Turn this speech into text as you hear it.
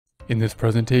In this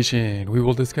presentation, we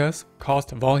will discuss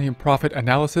cost volume profit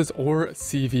analysis or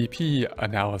CVP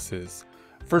analysis.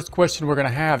 First question we're going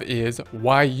to have is,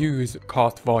 why use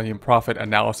cost volume profit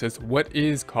analysis? What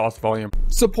is cost volume?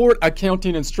 Support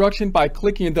accounting instruction by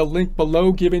clicking the link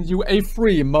below, giving you a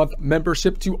free month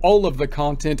membership to all of the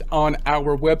content on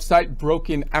our website,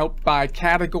 broken out by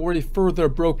category, further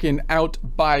broken out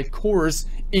by course.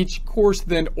 Each course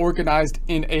then organized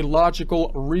in a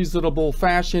logical, reasonable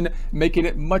fashion, making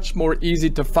it much more easy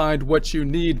to find what you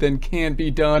need than can be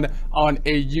done on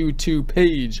a YouTube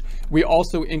page. We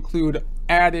also include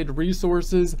added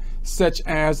resources such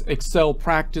as Excel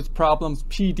practice problems,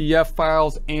 PDF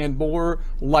files, and more,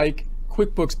 like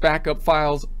QuickBooks backup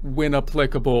files when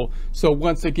applicable. So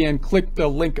once again, click the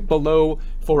link below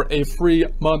for a free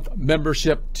month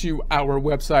membership to our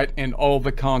website and all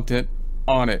the content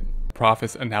on it.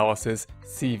 Profits analysis,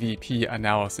 CVP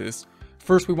analysis.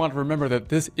 First, we want to remember that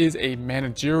this is a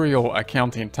managerial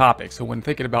accounting topic. So when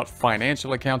thinking about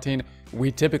financial accounting,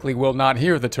 we typically will not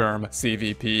hear the term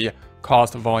CVP,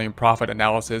 cost volume profit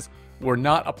analysis. We're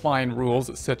not applying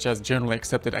rules such as generally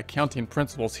accepted accounting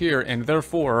principles here, and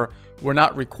therefore we're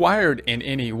not required in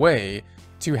any way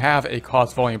to have a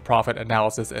cost volume profit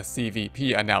analysis, a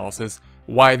CVP analysis.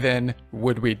 Why then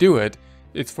would we do it?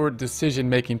 It's for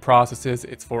decision-making processes,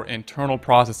 it's for internal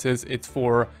processes, it's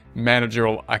for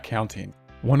managerial accounting.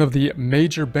 One of the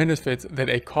major benefits that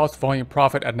a cost volume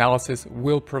profit analysis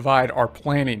will provide are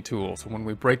planning tools. When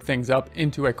we break things up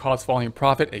into a cost volume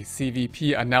profit, a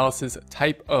CVP analysis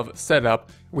type of setup,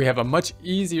 we have a much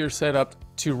easier setup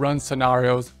to run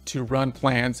scenarios, to run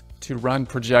plans, to run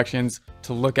projections,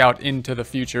 to look out into the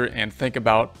future and think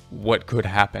about what could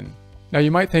happen. Now you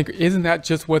might think, isn't that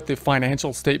just what the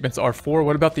financial statements are for?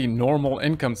 What about the normal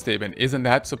income statement? Isn't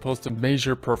that supposed to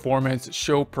measure performance,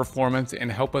 show performance, and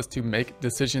help us to make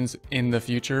decisions in the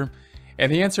future?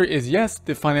 And the answer is yes,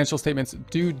 the financial statements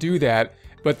do that,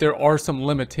 but there are some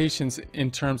limitations in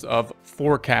terms of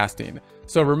forecasting.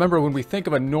 So remember, when we think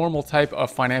of a normal type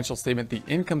of financial statement, the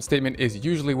income statement is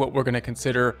usually what we're going to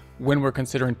consider when we're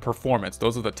considering performance.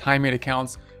 Those are the timing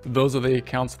accounts. Those are the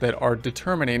accounts that are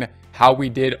determining how we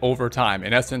did over time.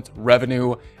 In essence,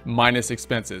 revenue minus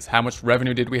expenses. How much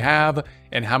revenue did we have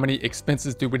and how many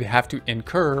expenses do we have to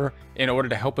incur in order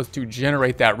to help us to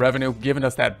generate that revenue, giving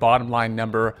us that bottom line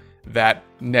number, that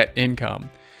net income.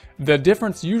 The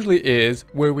difference usually is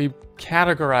where we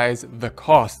categorize the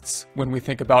costs. When we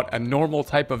think about a normal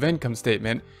type of income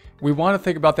statement, we want to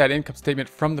think about that income statement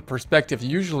from the perspective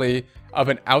usually of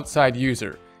an outside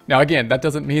user. Now again, that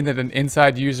doesn't mean that an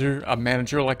inside user, a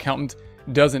managerial accountant,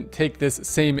 doesn't take this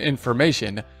same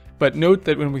information, but note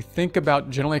that when we think about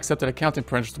generally accepted accounting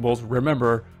principles,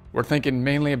 remember, we're thinking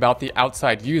mainly about the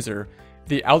outside user.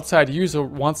 The outside user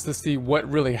wants to see what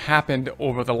really happened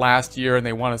over the last year, and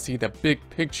they want to see the big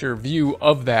picture view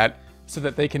of that so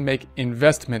that they can make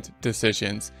investment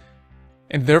decisions.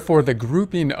 And therefore, the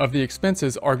grouping of the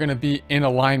expenses are going to be in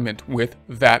alignment with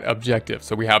that objective.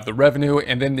 So we have the revenue,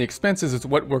 and then the expenses is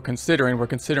what we're considering. We're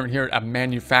considering here a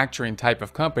manufacturing type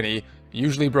of company,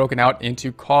 usually broken out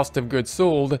into cost of goods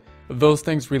sold, those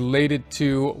things related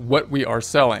to what we are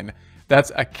selling.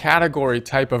 That's a category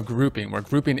type of grouping. We're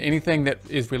grouping anything that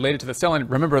is related to the selling.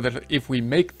 Remember that if we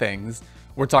make things,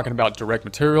 we're talking about direct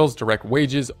materials, direct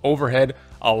wages, overhead.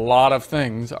 A lot of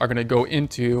things are going to go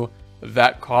into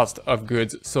that cost of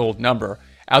goods sold number.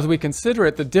 As we consider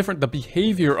it, the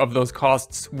behavior of those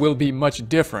costs will be much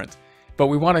different, but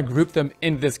we want to group them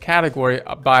in this category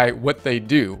by what they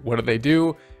do. What do they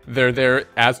do? They're there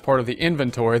as part of the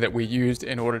inventory that we used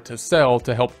in order to sell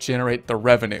to help generate the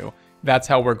revenue. That's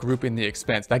how we're grouping the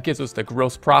expense. That gives us the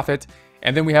gross profit.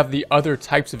 And then we have the other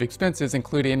types of expenses,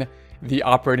 including the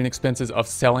operating expenses of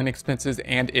selling expenses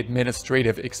and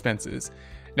administrative expenses.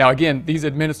 Now, again, these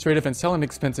administrative and selling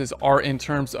expenses are in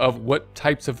terms of what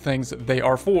types of things they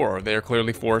are for. They are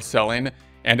clearly for selling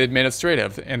and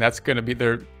administrative, and that's going to be,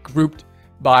 they're grouped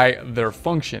by their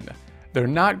function. They're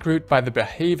not grouped by the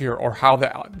behavior or how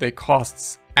the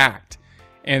costs act.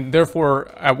 And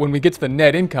therefore, when we get to the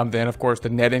net income, then of course the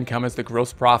net income is the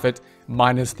gross profit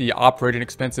minus the operating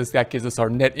expenses. That gives us our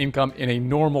net income in a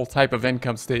normal type of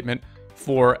income statement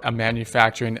for a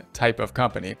manufacturing type of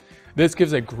company. This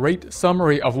gives a great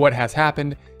summary of what has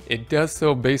happened. It does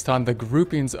so based on the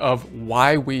groupings of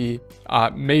why we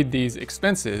made these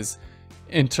expenses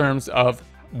in terms of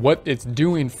what it's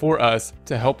doing for us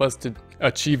to help us to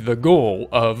achieve the goal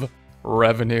of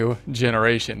revenue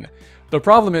generation. The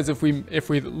problem is if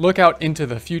we look out into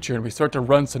the future and we start to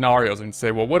run scenarios and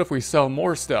say, well, what if we sell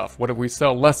more stuff? What if we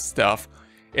sell less stuff?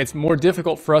 It's more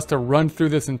difficult for us to run through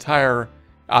this entire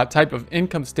type of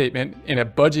income statement in a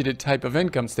budgeted type of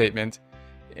income statement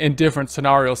in different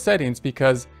scenario settings,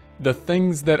 because the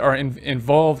things that are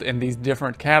involved in these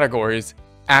different categories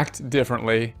act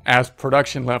differently as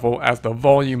production level, as the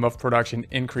volume of production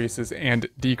increases and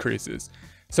decreases.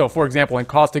 So for example, in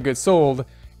cost of goods sold,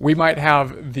 we might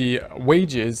have the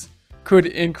wages could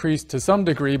increase to some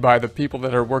degree by the people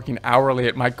that are working hourly.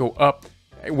 It might go up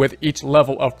with each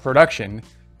level of production,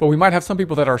 but we might have some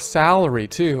people that are salary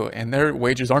too, and their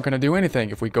wages aren't going to do anything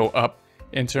if we go up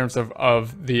in terms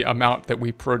of the amount that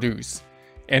we produce.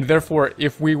 And therefore,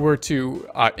 if we were to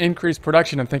increase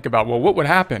production and think about, well, what would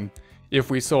happen if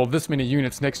we sold this many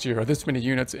units next year, or this many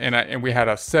units, and we had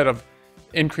a set of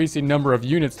increasing number of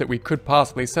units that we could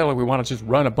possibly sell, and we want to just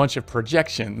run a bunch of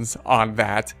projections on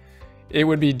that, it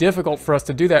would be difficult for us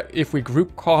to do that if we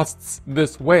group costs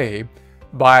this way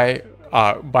by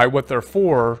what they're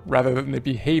for rather than the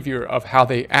behavior of how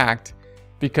they act,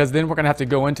 because then we're going to have to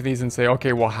go into these and say,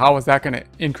 okay, well, how is that going to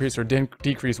increase or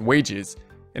decrease wages?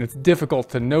 And it's difficult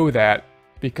to know that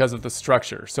because of the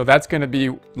structure. So that's going to be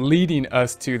leading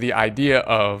us to the idea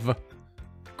of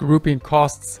grouping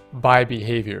costs by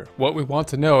behavior. What we want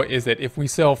to know is that if we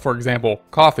sell, for example,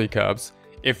 coffee cups,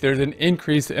 if there's an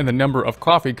increase in the number of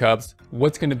coffee cups,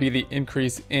 what's going to be the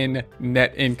increase in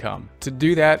net income? To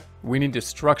do that, we need to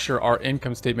structure our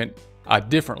income statement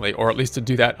differently, or at least to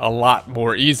do that a lot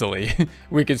more easily.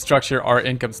 We can structure our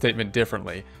income statement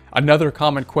differently. Another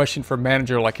common question for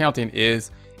managerial accounting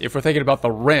is, if we're thinking about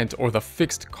the rent or the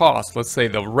fixed cost, let's say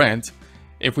the rent,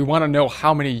 if we want to know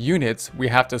how many units we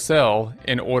have to sell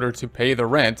in order to pay the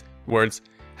rent, where it's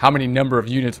how many number of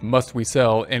units must we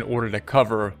sell in order to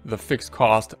cover the fixed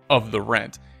cost of the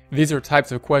rent. These are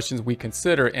types of questions we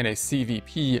consider in a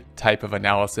CVP type of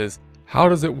analysis. How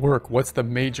does it work? What's the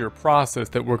major process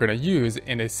that we're going to use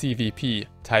in a CVP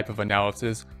type of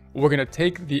analysis? We're going to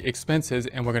take the expenses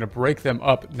and we're going to break them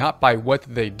up not by what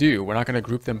they do. We're not going to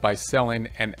group them by selling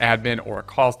and admin or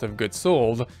cost of goods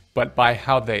sold, but by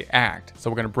how they act. So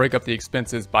we're going to break up the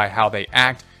expenses by how they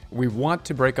act. We want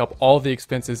to break up all the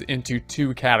expenses into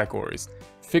two categories: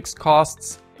 fixed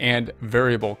costs and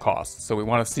variable costs. So we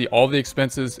want to see all the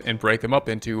expenses and break them up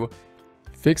into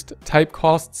fixed type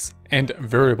costs and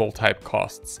variable type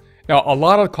costs. Now, a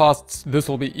lot of costs, this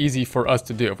will be easy for us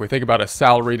to do. If we think about a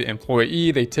salaried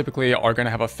employee, they typically are going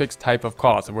to have a fixed type of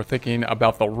cost. If we're thinking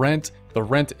about the rent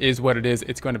is what it is.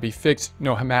 It's going to be fixed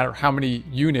no matter how many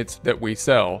units that we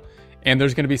sell. And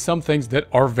there's going to be some things that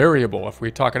are variable. If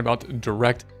we're talking about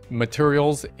direct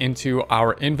materials into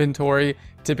our inventory,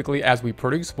 typically as we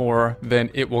produce more, then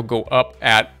it will go up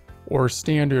at or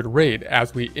standard rate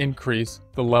as we increase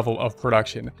the level of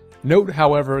production. Note,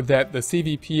 however, that the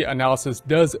CVP analysis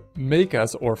does make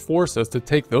us or force us to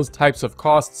take those types of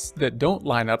costs that don't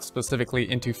line up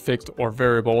specifically into fixed or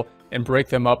variable and break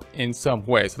them up in some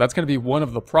way. So that's going to be one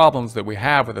of the problems that we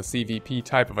have with a CVP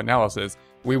type of analysis.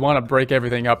 We want to break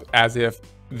everything up as if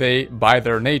they, by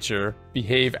their nature,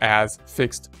 behave as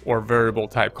fixed or variable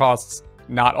type costs.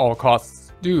 Not all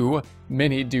costs do,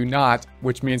 many do not,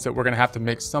 which means that we're going to have to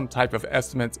make some type of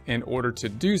estimates in order to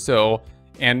do so.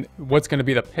 And what's going to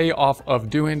be the payoff of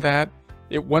doing that?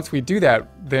 Once we do that,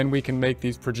 then we can make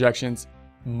these projections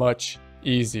much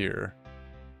easier.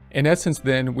 In essence,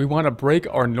 then, we want to break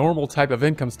our normal type of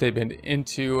income statement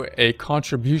into a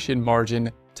contribution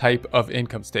margin type of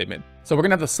income statement. So we're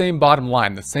going to have the same bottom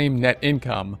line, the same net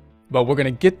income, but we're going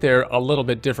to get there a little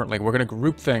bit differently. We're going to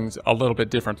group things a little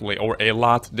bit differently, or a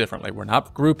lot differently. We're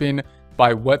not grouping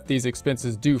by what these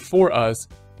expenses do for us,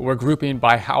 but we're grouping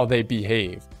by how they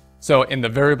behave. So in the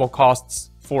variable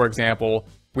costs, for example,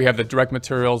 we have the direct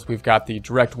materials, we've got the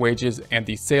direct wages, and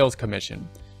the sales commission.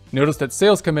 Notice that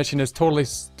sales commission is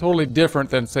totally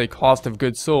different than, say, cost of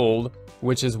goods sold,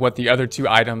 which is what the other two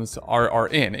items are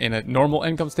in. In a normal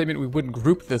income statement, we wouldn't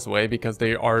group this way because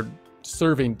they are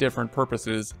serving different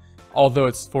purposes. Although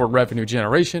it's for revenue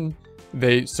generation,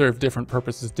 they serve different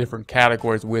purposes, different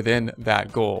categories within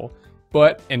that goal.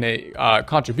 But in a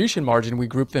contribution margin, we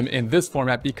group them in this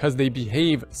format because they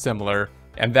behave similar,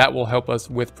 and that will help us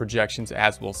with projections,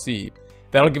 as we'll see.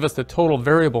 That'll give us the total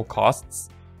variable costs.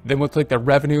 Then we'll take the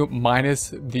revenue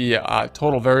minus the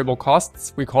total variable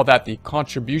costs. We call that the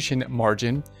contribution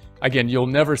margin. Again, you'll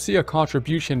never see a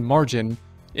contribution margin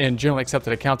in generally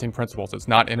accepted accounting principles. It's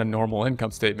not in a normal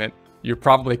income statement. You're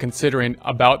probably considering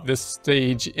about this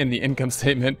stage in the income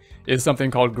statement is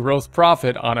something called gross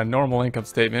profit on a normal income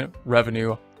statement.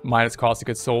 Revenue minus cost of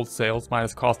goods sold, sales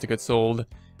minus cost of goods sold.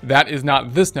 That is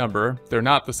not this number. They're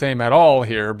not the same at all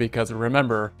here because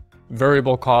remember,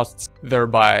 variable costs, they're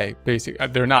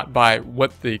not by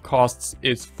what the costs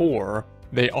is for.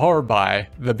 They are by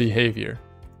the behavior.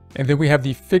 And then we have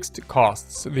the fixed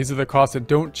costs. These are the costs that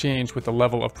don't change with the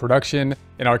level of production.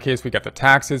 In our case, we got the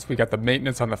taxes, we got the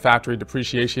maintenance on the factory,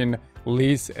 depreciation,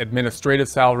 lease, administrative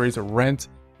salaries, rent,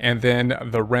 and then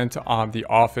the rent on the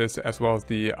office, as well as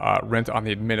the rent on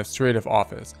the administrative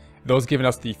office. Those giving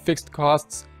us the fixed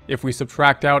costs. If we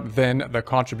subtract out then the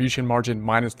contribution margin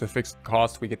minus the fixed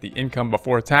costs, we get the income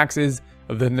before taxes,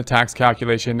 then the tax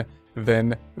calculation,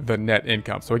 then the net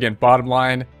income. So again, bottom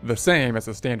line, the same as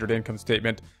a standard income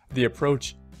statement. The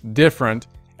approach different.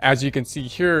 As you can see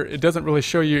here, it doesn't really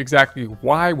show you exactly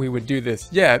why we would do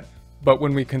this yet, but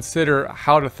when we consider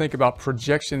how to think about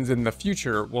projections in the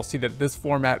future, we'll see that this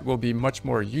format will be much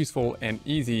more useful and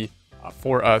easy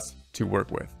for us to work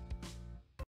with.